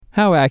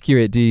How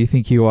accurate do you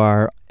think you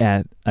are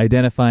at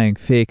identifying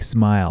fake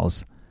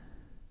smiles?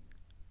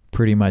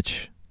 Pretty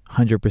much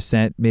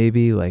 100%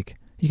 maybe. Like,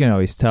 you can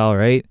always tell,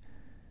 right?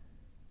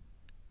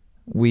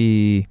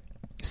 We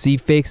see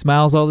fake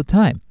smiles all the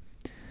time.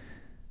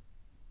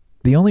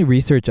 The only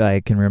research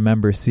I can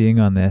remember seeing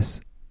on this,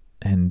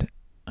 and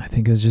I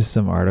think it was just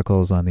some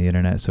articles on the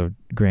internet, so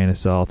grain of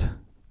salt,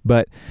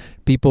 but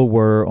people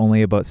were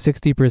only about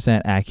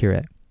 60%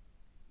 accurate.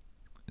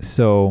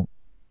 So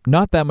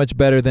not that much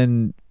better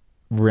than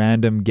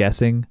random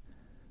guessing,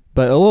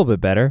 but a little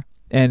bit better.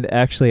 And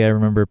actually, I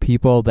remember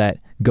people that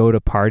go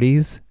to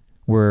parties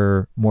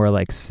were more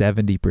like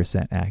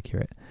 70%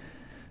 accurate.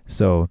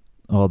 So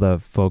all the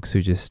folks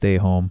who just stay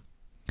home,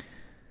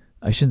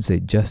 I shouldn't say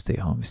just stay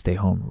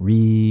home,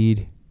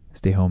 read,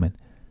 stay home and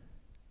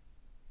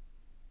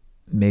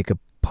make a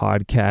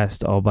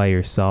podcast all by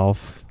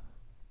yourself,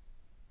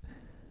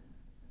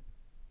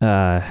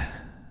 are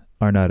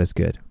not as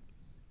good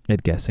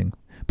at guessing.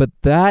 But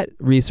that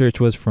research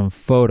was from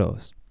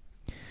photos.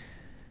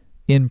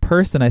 In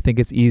person, I think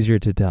it's easier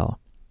to tell.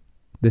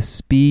 The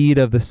speed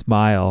of the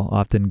smile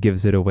often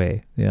gives it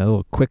away. You know, a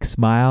little quick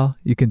smile,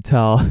 you can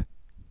tell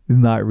is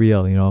not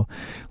real, you know.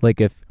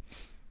 Like if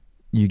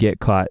you get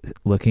caught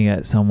looking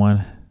at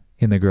someone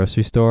in the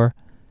grocery store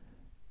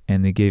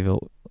and they gave a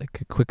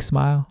quick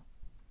smile,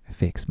 a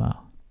fake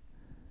smile.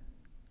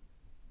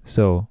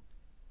 So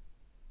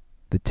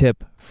the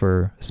tip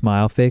for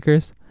smile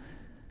fakers,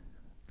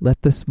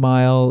 let the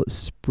smile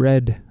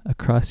spread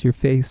across your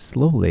face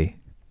slowly.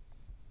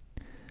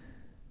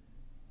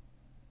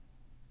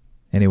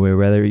 Anyway,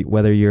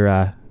 whether you're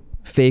a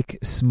fake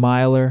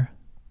smiler,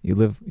 you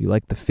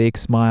like the fake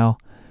smile,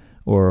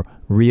 or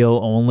real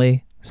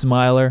only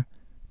smiler,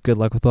 good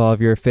luck with all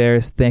of your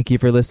affairs. Thank you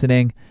for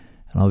listening,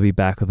 and I'll be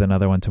back with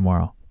another one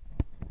tomorrow.